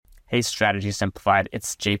Hey, Strategy Simplified,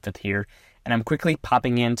 it's Japheth here, and I'm quickly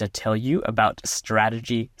popping in to tell you about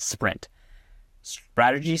Strategy Sprint.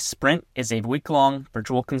 Strategy Sprint is a week-long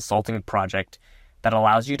virtual consulting project that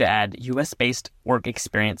allows you to add US-based work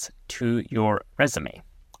experience to your resume.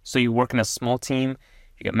 So you work in a small team,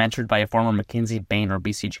 you get mentored by a former McKinsey, Bain, or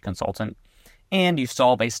BCG consultant, and you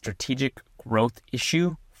solve a strategic growth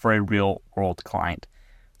issue for a real-world client.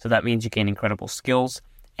 So that means you gain incredible skills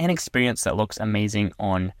and experience that looks amazing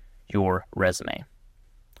on your resume.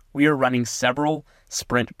 We are running several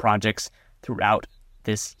sprint projects throughout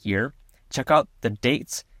this year. Check out the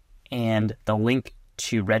dates and the link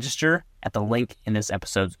to register at the link in this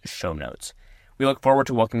episode's show notes. We look forward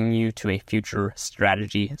to welcoming you to a future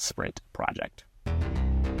Strategy Sprint project.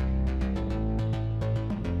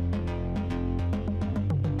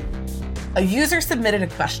 A user submitted a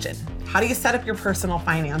question. How do you set up your personal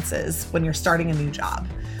finances when you're starting a new job?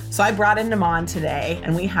 So I brought in Naman today,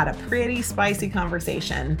 and we had a pretty spicy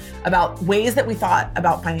conversation about ways that we thought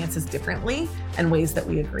about finances differently and ways that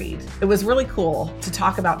we agreed. It was really cool to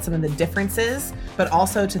talk about some of the differences, but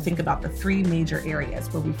also to think about the three major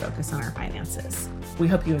areas where we focus on our finances. We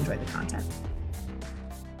hope you enjoy the content.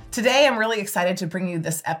 Today, I'm really excited to bring you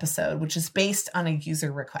this episode, which is based on a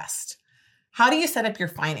user request. How do you set up your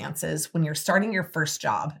finances when you're starting your first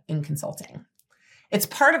job in consulting? It's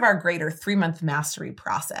part of our greater 3-month mastery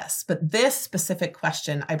process, but this specific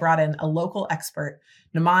question, I brought in a local expert,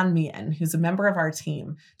 Naman Mian, who's a member of our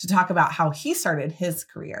team, to talk about how he started his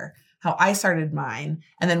career, how I started mine,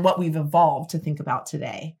 and then what we've evolved to think about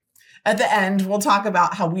today. At the end, we'll talk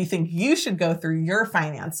about how we think you should go through your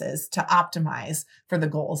finances to optimize for the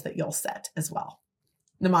goals that you'll set as well.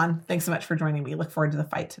 Naman, thanks so much for joining me. Look forward to the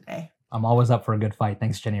fight today. I'm always up for a good fight.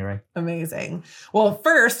 Thanks, Jenny Ray. Amazing. Well,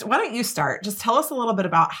 first, why don't you start? Just tell us a little bit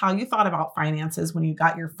about how you thought about finances when you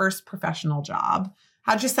got your first professional job.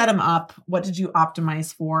 How'd you set them up? What did you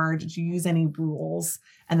optimize for? Did you use any rules?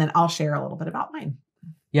 And then I'll share a little bit about mine.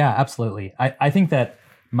 Yeah, absolutely. I think that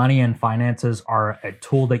money and finances are a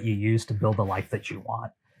tool that you use to build the life that you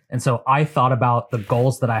want. And so I thought about the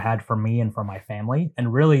goals that I had for me and for my family.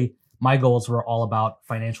 And really, my goals were all about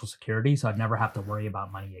financial security, so I'd never have to worry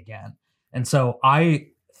about money again. And so I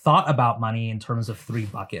thought about money in terms of 3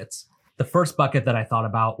 buckets. The first bucket that I thought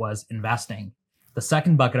about was investing. The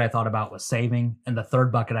second bucket I thought about was saving. And the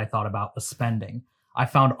third bucket I thought about was spending. I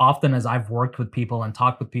found often as I've worked with people and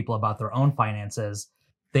talked with people about their own finances,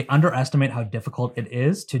 they underestimate how difficult it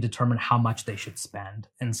is to determine how much they should spend.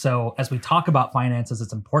 And so as we talk about finances,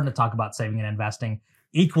 it's important to talk about saving and investing.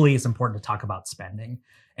 Equally, it's important to talk about spending.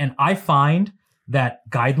 And I find that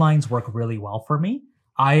guidelines work really well for me.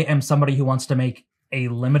 I am somebody who wants to make a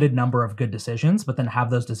limited number of good decisions, but then have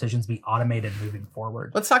those decisions be automated moving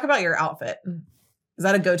forward. Let's talk about your outfit. Is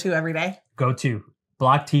that a go-to every day? Go-to.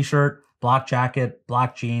 Black t-shirt, black jacket,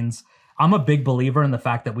 black jeans. I'm a big believer in the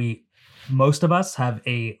fact that most of us have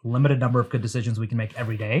a limited number of good decisions we can make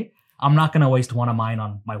every day. I'm not going to waste one of mine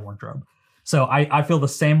on my wardrobe. So I feel the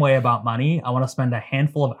same way about money. I want to spend a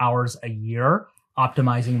handful of hours a year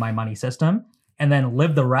optimizing my money system and then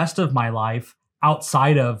live the rest of my life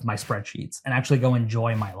outside of my spreadsheets and actually go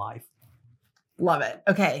enjoy my life. Love it.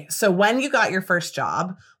 Okay. So when you got your first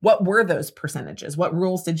job, what were those percentages? What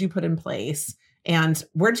rules did you put in place? And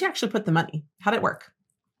where did you actually put the money? How did it work?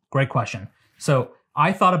 Great question. So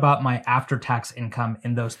I thought about my after-tax income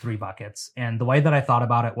in those 3 buckets. And the way that I thought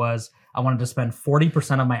about it was I wanted to spend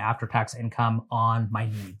 40% of my after-tax income on my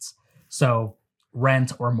needs. So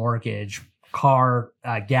rent or mortgage, car,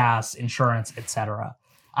 gas, insurance, etc.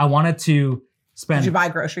 I wanted to spend... Did you buy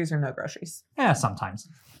groceries or no groceries? Yeah, sometimes.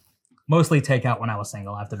 Mostly takeout when I was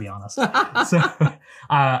single, I have to be honest.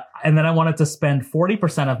 And then I wanted to spend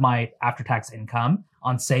 40% of my after-tax income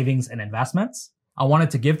on savings and investments. I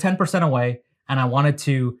wanted to give 10% away, and I wanted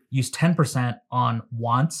to use 10% on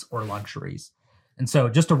wants or luxuries. And so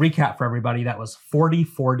just to recap for everybody, that was 40,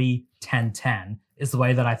 40, 10, 10 is the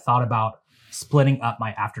way that I thought about splitting up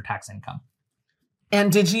my after-tax income. And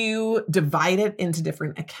did you divide it into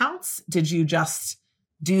different accounts? Did you just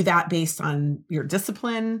do that based on your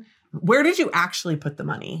discipline? Where did you actually put the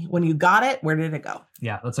money? When you got it, where did it go?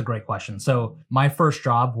 Yeah, that's a great question. So my first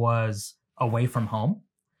job was away from home.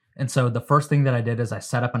 And so the first thing that I did is I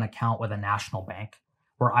set up an account with a national bank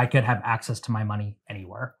where I could have access to my money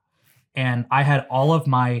anywhere. And I had all of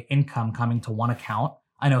my income coming to one account.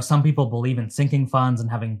 I know some people believe in sinking funds and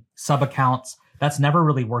having sub-accounts. That's never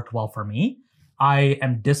really worked well for me. I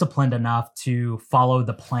am disciplined enough to follow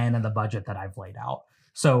the plan and the budget that I've laid out.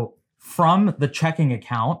 So from the checking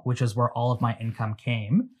account, which is where all of my income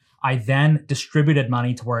came, I then distributed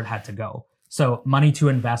money to where it had to go. So money to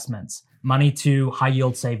investments, money to high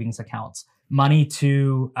yield savings accounts, money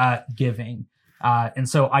to giving. And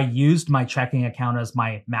so I used my checking account as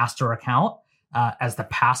my master account as the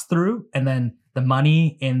pass through. And then the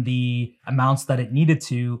money in the amounts that it needed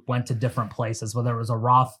to went to different places, whether it was a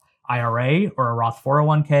Roth IRA or a Roth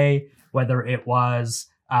 401k, whether it was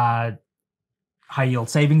high yield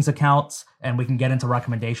savings accounts. And we can get into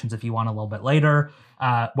recommendations if you want a little bit later,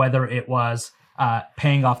 whether it was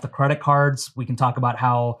paying off the credit cards. We can talk about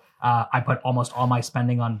how I put almost all my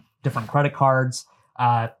spending on different credit cards.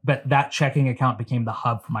 But that checking account became the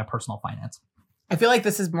hub for my personal finance. I feel like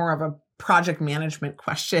this is more of a project management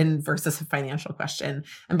question versus a financial question.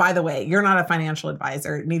 And by the way, you're not a financial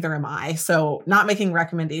advisor, neither am I. So not making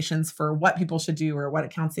recommendations for what people should do or what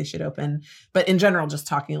accounts they should open, but in general, just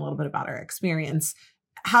talking a little bit about our experience.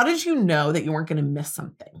 How did you know that you weren't going to miss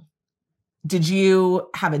something? Did you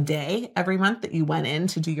have a day every month that you went in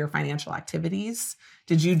to do your financial activities?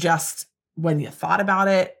 Did you just, when you thought about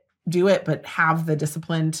it, do it, but have the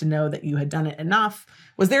discipline to know that you had done it enough?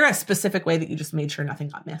 Was there a specific way that you just made sure nothing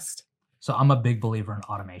got missed? So I'm a big believer in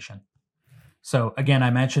automation. So again,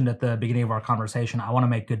 I mentioned at the beginning of our conversation, I want to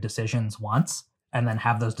make good decisions once and then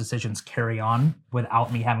have those decisions carry on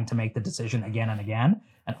without me having to make the decision again and again.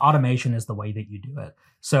 And automation is the way that you do it.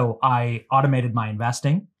 So I automated my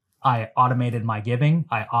investing. I automated my giving.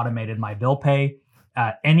 I automated my bill pay.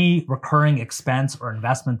 Any recurring expense or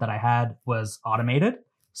investment that I had was automated.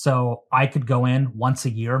 So I could go in once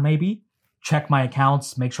a year, maybe check my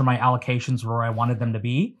accounts, make sure my allocations were where I wanted them to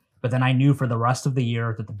be. But then I knew for the rest of the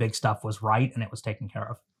year that the big stuff was right and it was taken care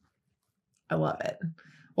of. I love it.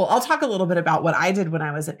 Well, I'll talk a little bit about what I did when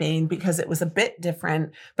I was at Bain because it was a bit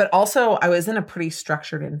different, but also I was in a pretty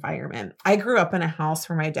structured environment. I grew up in a house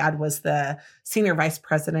where my dad was the senior vice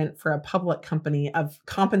president for a public company of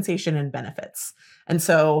compensation and benefits. And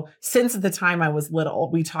so since the time I was little,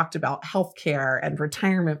 we talked about healthcare and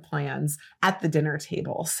retirement plans at the dinner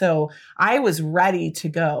table. So I was ready to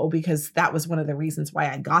go because that was one of the reasons why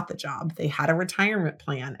I got the job. They had a retirement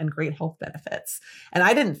plan and great health benefits. And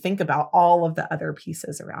I didn't think about all of the other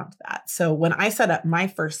pieces around that. So when I set up my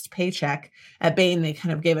first paycheck at Bain, they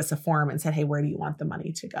kind of gave us a form and said, hey, where do you want the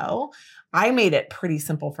money to go? I made it pretty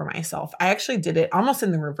simple for myself. I actually did it almost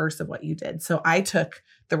in the reverse of what you did. So I took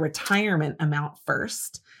the retirement amount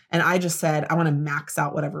first, and I just said, I want to max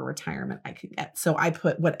out whatever retirement I could get. So I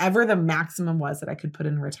put whatever the maximum was that I could put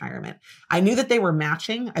in retirement. I knew that they were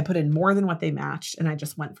matching. I put in more than what they matched, and I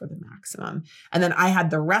just went for the maximum. And then I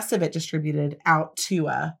had the rest of it distributed out to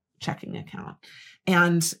a checking account.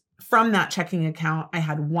 And from that checking account, I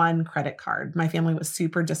had one credit card. My family was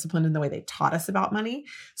super disciplined in the way they taught us about money.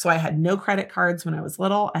 So I had no credit cards when I was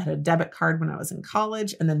little. I had a debit card when I was in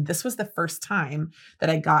college. And then this was the first time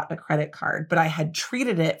that I got a credit card, but I had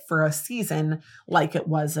treated it for a season like it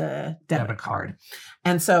was a debit card.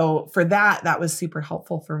 And so for that, that was super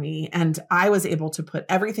helpful for me. And I was able to put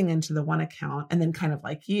everything into the one account. And then kind of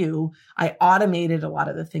like you, I automated a lot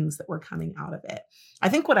of the things that were coming out of it. I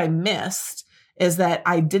think what I missed is that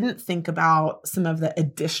I didn't think about some of the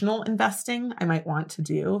additional investing I might want to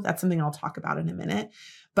do. That's something I'll talk about in a minute.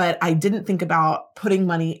 But I didn't think about putting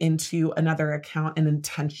money into another account and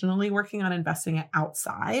intentionally working on investing it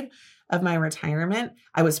outside of my retirement.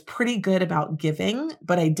 I was pretty good about giving,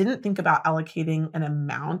 but I didn't think about allocating an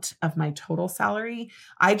amount of my total salary.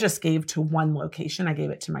 I just gave to one location. I gave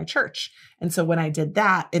it to my church. And so when I did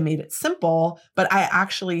that, it made it simple, but I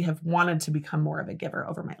actually have wanted to become more of a giver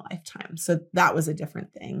over my lifetime. So that was a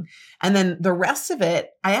different thing. And then the rest of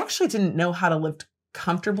it, I actually didn't know how to live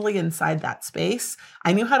comfortably inside that space.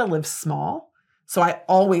 I knew how to live small. So I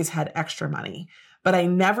always had extra money, but I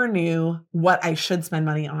never knew what I should spend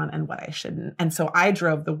money on and what I shouldn't. And so I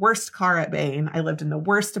drove the worst car at Bain. I lived in the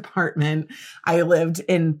worst apartment. I lived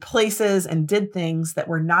in places and did things that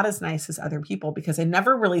were not as nice as other people because I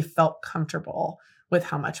never really felt comfortable with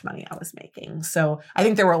how much money I was making. So I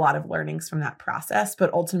think there were a lot of learnings from that process,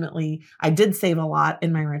 but ultimately I did save a lot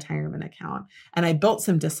in my retirement account and I built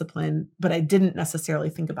some discipline, but I didn't necessarily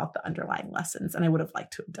think about the underlying lessons. And I would have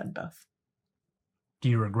liked to have done both. Do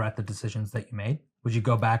you regret the decisions that you made? Would you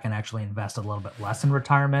go back and actually invest a little bit less in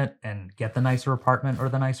retirement and get the nicer apartment or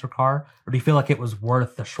the nicer car? Or do you feel like it was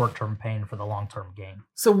worth the short-term pain for the long-term gain?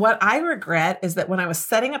 So what I regret is that when I was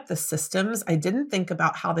setting up the systems, I didn't think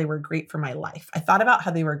about how they were great for my life. I thought about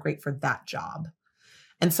how they were great for that job.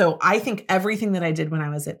 And so I think everything that I did when I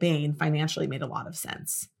was at Bain financially made a lot of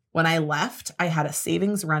sense. When I left, I had a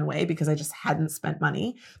savings runway because I just hadn't spent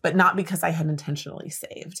money, but not because I had intentionally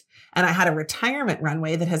saved. And I had a retirement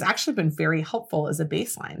runway that has actually been very helpful as a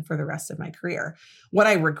baseline for the rest of my career. What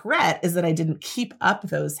I regret is that I didn't keep up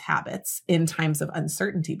those habits in times of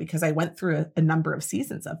uncertainty because I went through a number of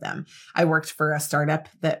seasons of them. I worked for a startup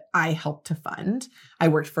that I helped to fund. I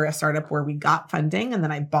worked for a startup where we got funding, and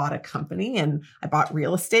then I bought a company and I bought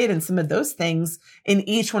real estate, and some of those things in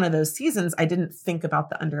each one of those seasons, I didn't think about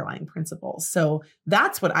the underlying principles. So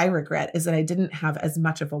that's what I regret, is that I didn't have as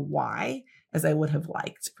much of a why as I would have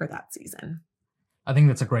liked for that season. I think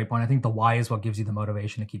that's a great point. I think the why is what gives you the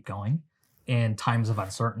motivation to keep going in times of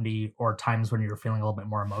uncertainty or times when you're feeling a little bit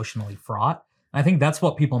more emotionally fraught. I think that's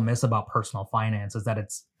what people miss about personal finance, is that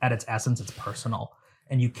it's at its essence, it's personal,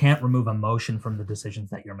 and you can't remove emotion from the decisions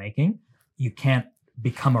that you're making. You can't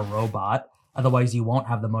become a robot. Otherwise, you won't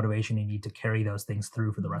have the motivation you need to carry those things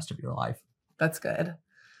through for the rest of your life. That's good.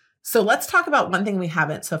 So let's talk about one thing we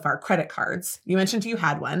haven't so far, credit cards. You mentioned you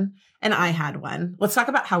had one and I had one. Let's talk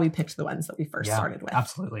about how we picked the ones that we first started with.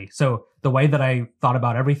 Absolutely. So the way that I thought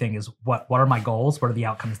about everything is what are my goals? What are the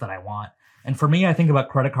outcomes that I want? And for me, I think about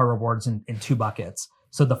credit card rewards in two buckets.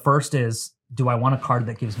 So the first is, do I want a card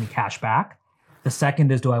that gives me cash back? The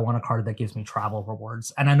second is, do I want a card that gives me travel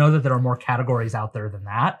rewards? And I know that there are more categories out there than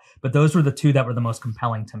that, but those were the two that were the most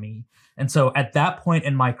compelling to me. And so at that point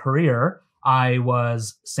in my career, I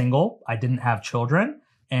was single, I didn't have children,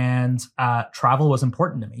 and travel was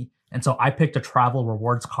important to me. And so I picked a travel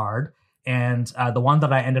rewards card. And the one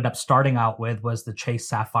that I ended up starting out with was the Chase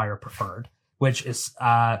Sapphire Preferred, which is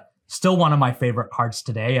still one of my favorite cards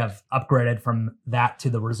today. I've upgraded from that to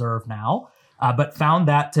the Reserve now. But found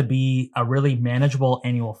that to be a really manageable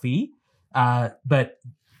annual fee. But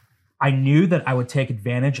I knew that I would take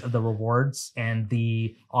advantage of the rewards and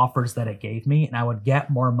the offers that it gave me, and I would get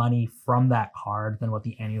more money from that card than what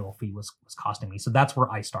the annual fee was costing me. So that's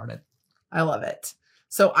where I started. I love it.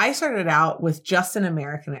 So I started out with just an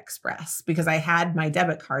American Express because I had my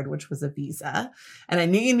debit card, which was a Visa. And I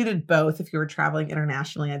knew you needed both if you were traveling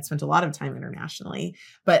internationally. I'd spent a lot of time internationally.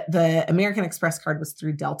 But the American Express card was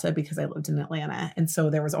through Delta because I lived in Atlanta. And so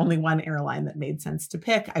there was only one airline that made sense to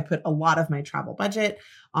pick. I put a lot of my travel budget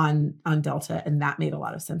on Delta, and that made a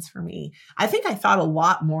lot of sense for me. I think I thought a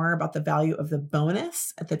lot more about the value of the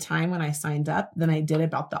bonus at the time when I signed up than I did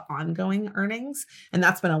about the ongoing earnings. And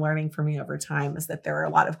that's been a learning for me over time, is that there are a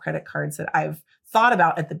lot of credit cards that I've thought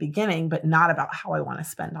about at the beginning, but not about how I want to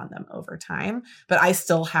spend on them over time. But I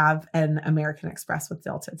still have an American Express with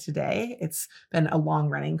Delta today. It's been a long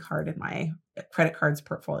running card in my credit cards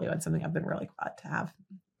portfolio and something I've been really glad to have.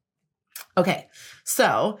 Okay,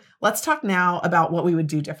 so let's talk now about what we would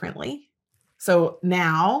do differently. So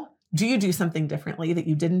now, do you do something differently that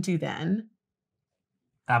you didn't do then?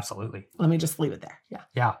 Absolutely. Let me just leave it there.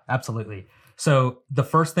 Yeah, absolutely. So the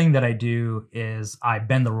first thing that I do is I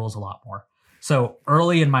bend the rules a lot more. So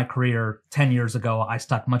early in my career, 10 years ago, I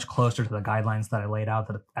stuck much closer to the guidelines that I laid out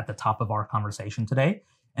at the top of our conversation today.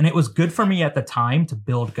 And it was good for me at the time to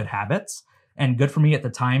build good habits, and good for me at the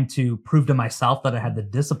time to prove to myself that I had the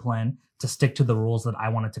discipline to stick to the rules that I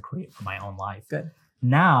wanted to create for my own life. Good.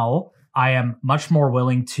 Now I am much more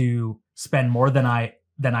willing to spend more than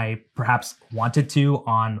I perhaps wanted to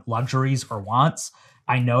on luxuries or wants.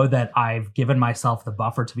 I know that I've given myself the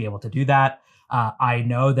buffer to be able to do that. I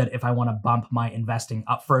know that if I want to bump my investing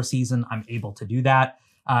up for a season, I'm able to do that.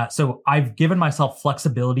 So I've given myself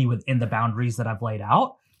flexibility within the boundaries that I've laid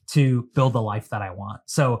out to build the life that I want.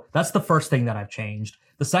 So that's the first thing that I've changed.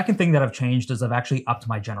 The second thing that I've changed is I've actually upped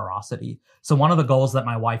my generosity. So one of the goals that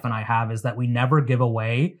my wife and I have is that we never give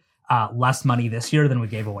away less money this year than we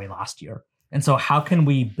gave away last year. And so how can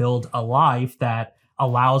we build a life that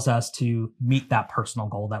allows us to meet that personal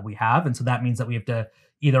goal that we have? And so that means that we have to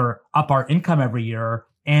either up our income every year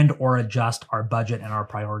and or adjust our budget and our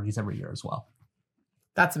priorities every year as well.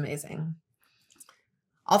 That's amazing.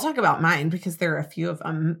 I'll talk about mine because there are a few of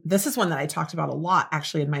them. This is one that I talked about a lot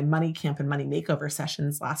actually in my money camp and money makeover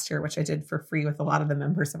sessions last year, which I did for free with a lot of the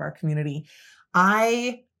members of our community.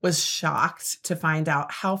 I was shocked to find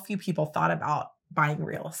out how few people thought about buying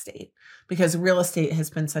real estate, because real estate has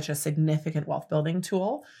been such a significant wealth building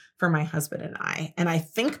tool for my husband and I. And I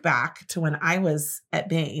think back to when I was at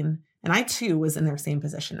Bain, and I too was in their same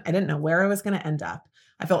position. I didn't know where I was going to end up.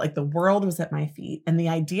 I felt like the world was at my feet, and the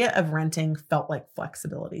idea of renting felt like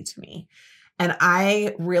flexibility to me. And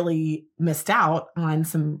I really missed out on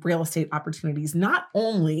some real estate opportunities, not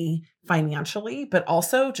only financially, but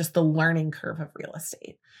also just the learning curve of real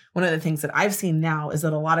estate. One of the things that I've seen now is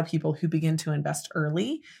that a lot of people who begin to invest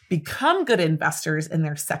early become good investors in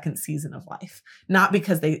their second season of life, not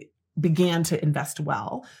because they began to invest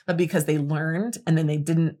well, but because they learned and then they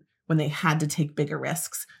didn't, when they had to take bigger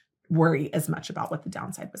risks, worry as much about what the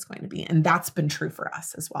downside was going to be. And that's been true for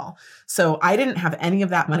us as well. So I didn't have any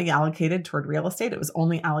of that money allocated toward real estate. It was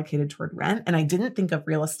only allocated toward rent. And I didn't think of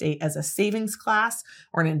real estate as a savings class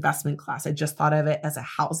or an investment class. I just thought of it as a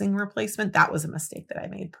housing replacement. That was a mistake that I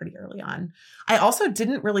made pretty early on. I also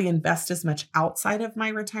didn't really invest as much outside of my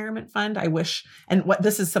retirement fund. I wish, and what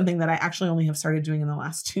this is something that I actually only have started doing in the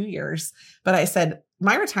last 2 years, but I said,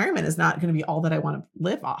 my retirement is not going to be all that I want to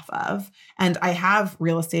live off of. And I have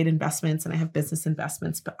real estate investments and I have business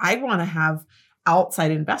investments, but I want to have outside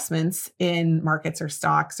investments in markets or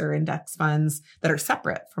stocks or index funds that are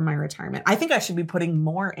separate from my retirement. I think I should be putting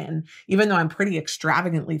more in, even though I'm pretty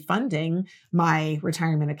extravagantly funding my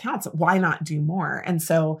retirement accounts. Why not do more? And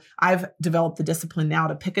so I've developed the discipline now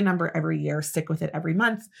to pick a number every year, stick with it every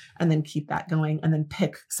month, and then keep that going, and then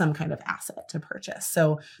pick some kind of asset to purchase.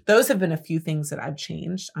 So those have been a few things that I've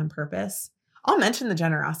changed on purpose. I'll mention the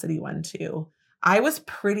generosity one too. I was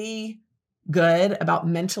pretty good about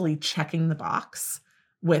mentally checking the box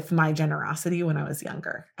with my generosity when I was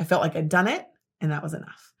younger. I felt like I'd done it and that was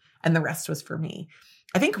enough. And the rest was for me.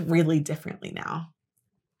 I think really differently now.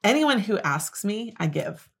 Anyone who asks me, I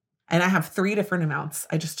give. And I have 3 different amounts.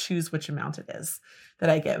 I just choose which amount it is that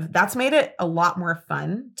I give. That's made it a lot more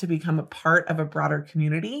fun to become a part of a broader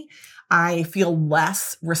community. I feel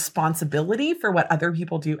less responsibility for what other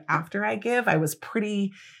people do after I give. I was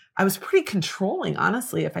pretty controlling,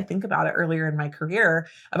 honestly, if I think about it earlier in my career,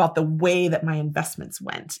 about the way that my investments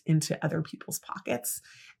went into other people's pockets.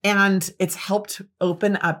 And it's helped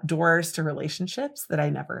open up doors to relationships that I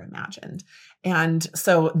never imagined. And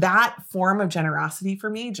so that form of generosity for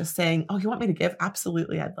me, just saying, oh, you want me to give?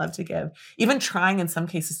 Absolutely. I'd love to give. Even trying in some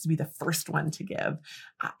cases to be the first one to give.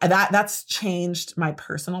 That's changed my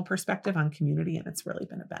personal perspective on community, and it's really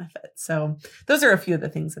been a benefit. So those are a few of the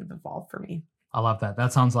things that have evolved for me. I love that.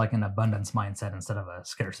 That sounds like an abundance mindset instead of a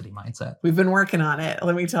scarcity mindset. We've been working on it.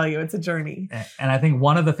 Let me tell you, it's a journey. And I think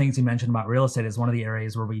one of the things you mentioned about real estate is one of the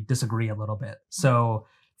areas where we disagree a little bit. So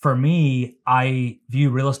for me, I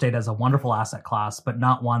view real estate as a wonderful asset class, but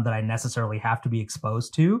not one that I necessarily have to be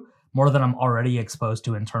exposed to more than I'm already exposed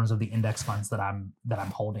to in terms of the index funds that I'm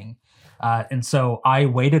holding. And so I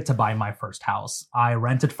waited to buy my first house. I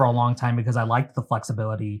rented for a long time because I liked the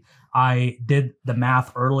flexibility. I did the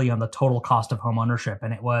math early on the total cost of home ownership,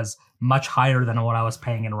 and it was much higher than what I was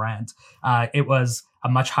paying in rent. It was a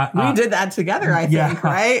much higher. We did that together, I think,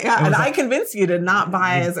 right? Yeah. And I convinced you to not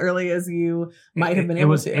buy as early as you might have been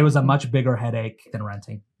able to. It was a much bigger headache than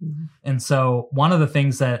renting. Mm-hmm. And so one of the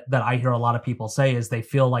things that I hear a lot of people say is they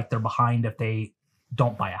feel like they're behind if they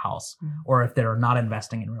don't buy a house or if they're not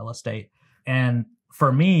investing in real estate. And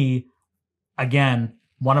for me, again,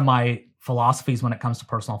 one of my philosophies when it comes to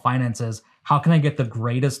personal finance is how can I get the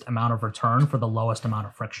greatest amount of return for the lowest amount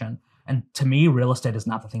of friction? And to me, real estate is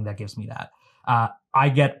not the thing that gives me that. I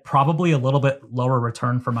get probably a little bit lower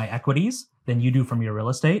return for my equities than you do from your real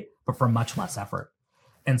estate, but for much less effort.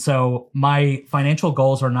 And so my financial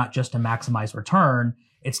goals are not just to maximize return,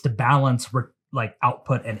 it's to balance like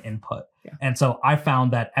output and input. Yeah. And so I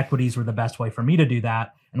found that equities were the best way for me to do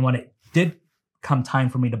that. And when it did come time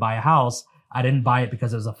for me to buy a house, I didn't buy it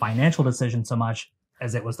because it was a financial decision so much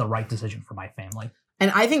as it was the right decision for my family.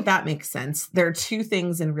 And I think that makes sense. There are 2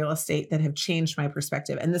 things in real estate that have changed my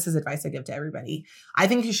perspective. And this is advice I give to everybody. I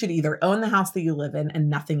think you should either own the house that you live in and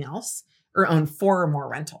nothing else, or own 4 or more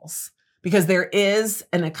rentals. Because there is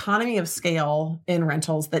an economy of scale in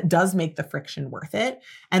rentals that does make the friction worth it.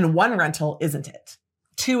 And 1 rental isn't it.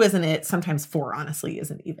 2 isn't it. Sometimes 4, honestly,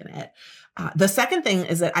 isn't even it. The second thing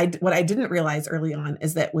is that what I didn't realize early on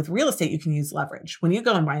is that with real estate, you can use leverage. When you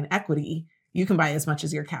go and buy an equity, you can buy as much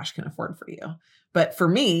as your cash can afford for you. But for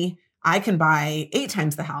me, I can buy 8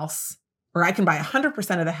 times the house, or I can buy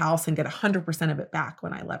 100% of the house and get 100% of it back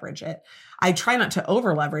when I leverage it. I try not to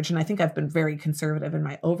over leverage, and I think I've been very conservative in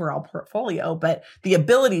my overall portfolio, but the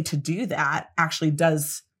ability to do that actually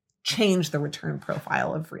does change the return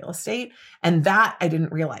profile of real estate. And that I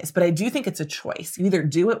didn't realize, but I do think it's a choice. You either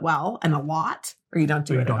do it well and a lot, or you don't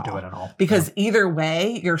do it at all. Because either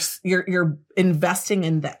way, you're investing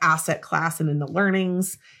in the asset class and in the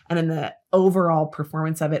learnings and in the overall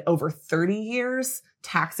performance of it over 30 years,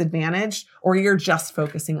 tax advantage, or you're just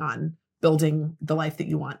focusing on building the life that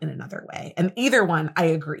you want in another way. And either one, I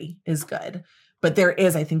agree, is good. But there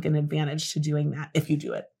is, I think, an advantage to doing that if you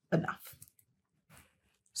do it enough.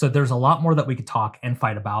 So there's a lot more that we could talk and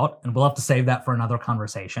fight about, and we'll have to save that for another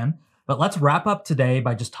conversation. But let's wrap up today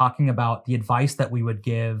by just talking about the advice that we would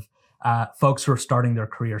give folks who are starting their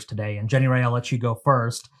careers today. And Jenny Ray, I'll let you go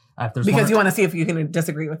first. If there's because you want to see if you can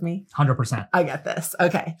disagree with me. 100%. I get this.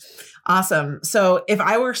 Okay. Awesome. So if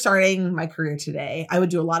I were starting my career today, I would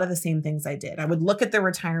do a lot of the same things I did. I would look at the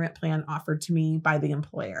retirement plan offered to me by the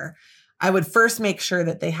employer. I would first make sure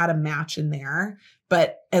that they had a match in there.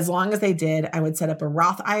 But as long as they did, I would set up a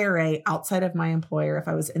Roth IRA outside of my employer if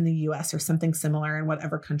I was in the US or something similar in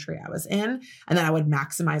whatever country I was in. And then I would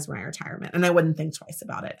maximize my retirement and I wouldn't think twice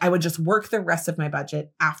about it. I would just work the rest of my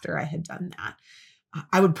budget after I had done that.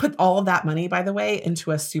 I would put all of that money, by the way,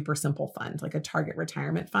 into a super simple fund, like a target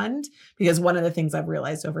retirement fund, because one of the things I've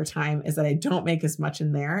realized over time is that I don't make as much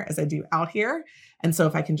in there as I do out here. And so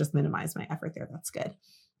if I can just minimize my effort there, that's good.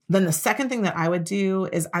 Then the second thing that I would do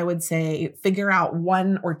is I would say, figure out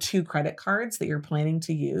 1 or 2 credit cards that you're planning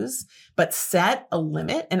to use, but set a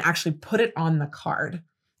limit and actually put it on the card.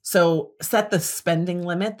 So set the spending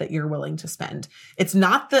limit that you're willing to spend. It's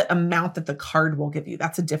not the amount that the card will give you.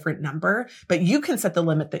 That's a different number, but you can set the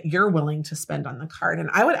limit that you're willing to spend on the card. And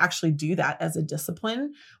I would actually do that as a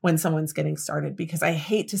discipline when someone's getting started, because I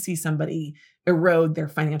hate to see somebody erode their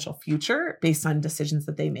financial future based on decisions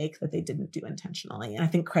that they make that they didn't do intentionally. And I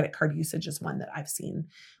think credit card usage is one that I've seen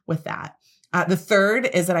with that. The third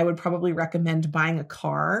is that I would probably recommend buying a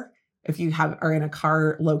car if you are in a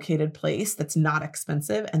car located place that's not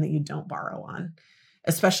expensive and that you don't borrow on,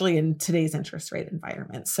 especially in today's interest rate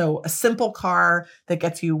environment. So a simple car that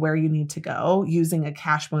gets you where you need to go, using a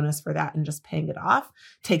cash bonus for that and just paying it off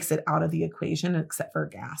takes it out of the equation, except for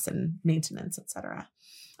gas and maintenance, et cetera.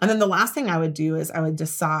 And then the last thing I would do is I would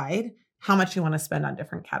decide how much you want to spend on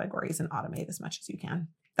different categories and automate as much as you can.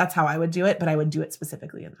 That's how I would do it, but I would do it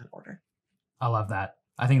specifically in that order. I love that.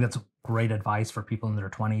 I think that's great advice for people in their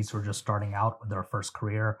 20s who are just starting out with their first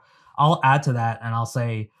career. I'll add to that and I'll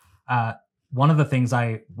say one of the things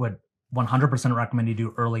I would 100% recommend you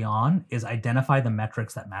do early on is identify the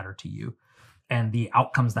metrics that matter to you and the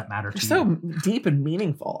outcomes that matter to you. So deep and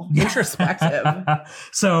meaningful, introspective.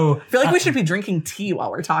 So I feel like we should be drinking tea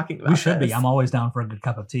while we're talking about this. We should be. I'm always down for a good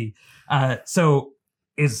cup of tea. So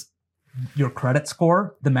is your credit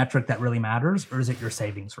score the metric that really matters, or is it your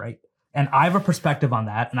savings rate? And I have a perspective on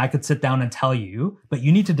that, and I could sit down and tell you, but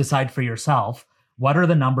you need to decide for yourself, what are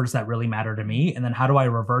the numbers that really matter to me? And then how do I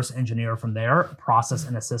reverse engineer from there, a process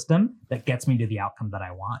in a system that gets me to the outcome that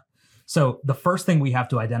I want? So the first thing we have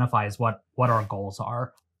to identify is what our goals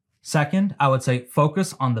are. Second, I would say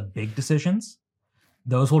focus on the big decisions.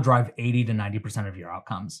 Those will drive 80 to 90% of your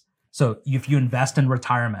outcomes. So if you invest in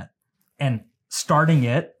retirement and starting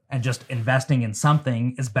it and just investing in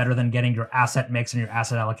something is better than getting your asset mix and your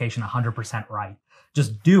asset allocation 100% right.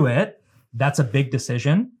 Just do it. That's a big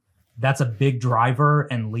decision. That's a big driver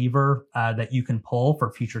and lever that you can pull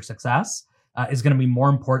for future success. Is going to be more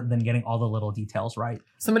important than getting all the little details right.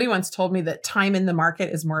 Somebody once told me that time in the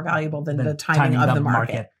market is more valuable than the timing of the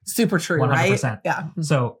market. Super true, 100%. Right? Yeah.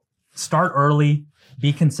 So start early,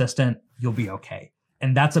 be consistent, you'll be okay.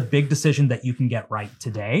 And that's a big decision that you can get right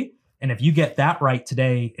today. And if you get that right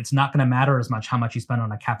today, it's not going to matter as much how much you spend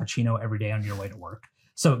on a cappuccino every day on your way to work.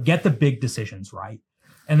 So get the big decisions right.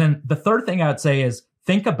 And then the third thing I would say is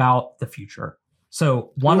think about the future.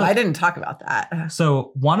 So I didn't talk about that.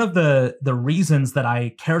 So one of the reasons that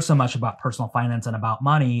I care so much about personal finance and about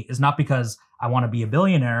money is not because I want to be a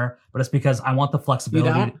billionaire, but it's because I want the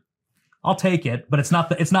flexibility. You don't? I'll take it, but it's not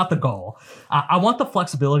the goal. I want the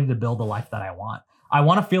flexibility to build the life that I want. I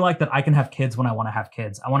want to feel like that I can have kids when I want to have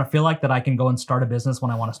kids. I want to feel like that I can go and start a business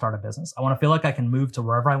when I want to start a business. I want to feel like I can move to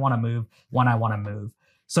wherever I want to move when I want to move.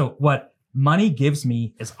 So what money gives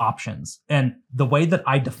me is options. And the way that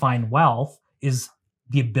I define wealth is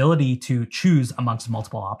the ability to choose amongst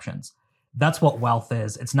multiple options. That's what wealth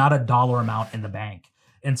is. It's not a dollar amount in the bank.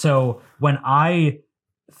 And so when I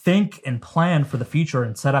think and plan for the future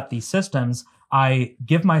and set up these systems, I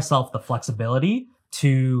give myself the flexibility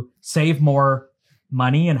to save more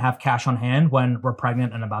money and have cash on hand when we're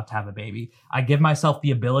pregnant and about to have a baby. I give myself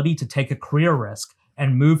the ability to take a career risk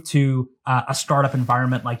and move to a startup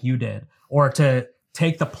environment like you did, or to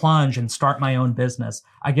take the plunge and start my own business.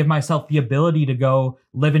 I give myself the ability to go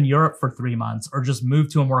live in Europe for 3 months or just move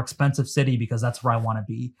to a more expensive city because that's where I want to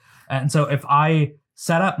be. And so if I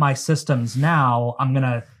set up my systems now, I'm going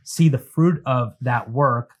to see the fruit of that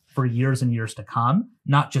work for years and years to come,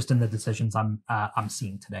 not just in the decisions I'm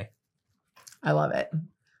seeing today. I love it.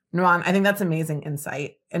 Nuwan, I think that's amazing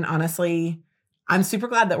insight. And honestly, I'm super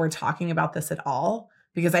glad that we're talking about this at all,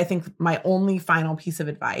 because I think my only final piece of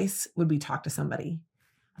advice would be talk to somebody.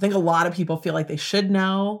 I think a lot of people feel like they should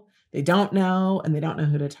know, they don't know, and they don't know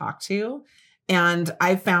who to talk to. And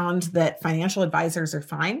I've found that financial advisors are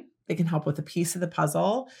fine. They can help with a piece of the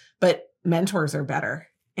puzzle, but mentors are better.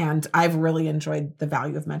 And I've really enjoyed the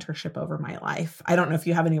value of mentorship over my life. I don't know if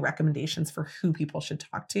you have any recommendations for who people should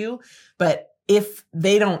talk to, but if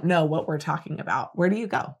they don't know what we're talking about, where do you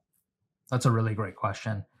go? That's a really great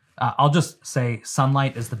question. I'll just say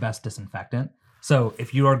sunlight is the best disinfectant. So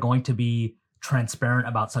if you are going to be transparent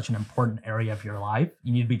about such an important area of your life,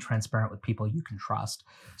 you need to be transparent with people you can trust.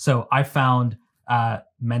 So I found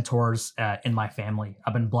mentors in my family.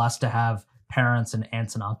 I've been blessed to have parents and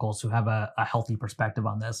aunts and uncles who have a healthy perspective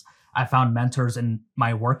on this. I found mentors in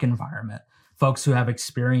my work environment, folks who have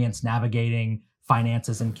experience navigating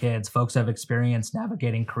finances and kids, folks who have experience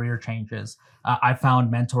navigating career changes. I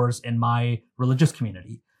found mentors in my religious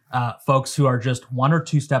community, folks who are just 1 or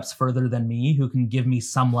 2 steps further than me who can give me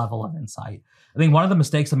some level of insight. I think one of the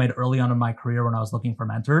mistakes I made early on in my career when I was looking for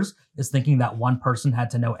mentors is thinking that one person had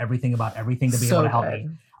to know everything about everything to be able to help me.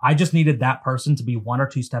 I just needed that person to be 1 or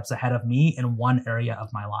 2 steps ahead of me in one area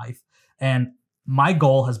of my life. And my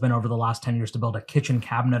goal has been over the last 10 years to build a kitchen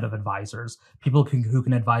cabinet of advisors, people who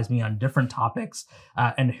can advise me on different topics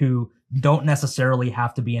and who don't necessarily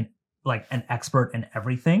have to be an expert in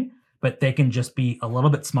everything, but they can just be a little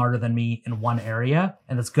bit smarter than me in one area.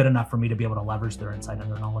 And that's good enough for me to be able to leverage their insight and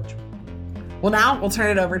their knowledge. Well, now we'll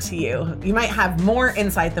turn it over to you. You might have more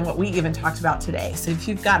insight than what we even talked about today. So if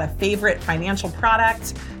you've got a favorite financial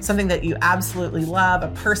product, something that you absolutely love, a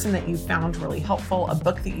person that you found really helpful, a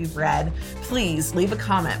book that you've read, please leave a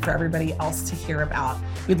comment for everybody else to hear about.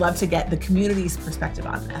 We'd love to get the community's perspective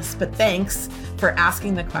on this. But thanks for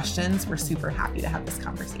asking the questions. We're super happy to have this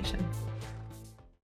conversation.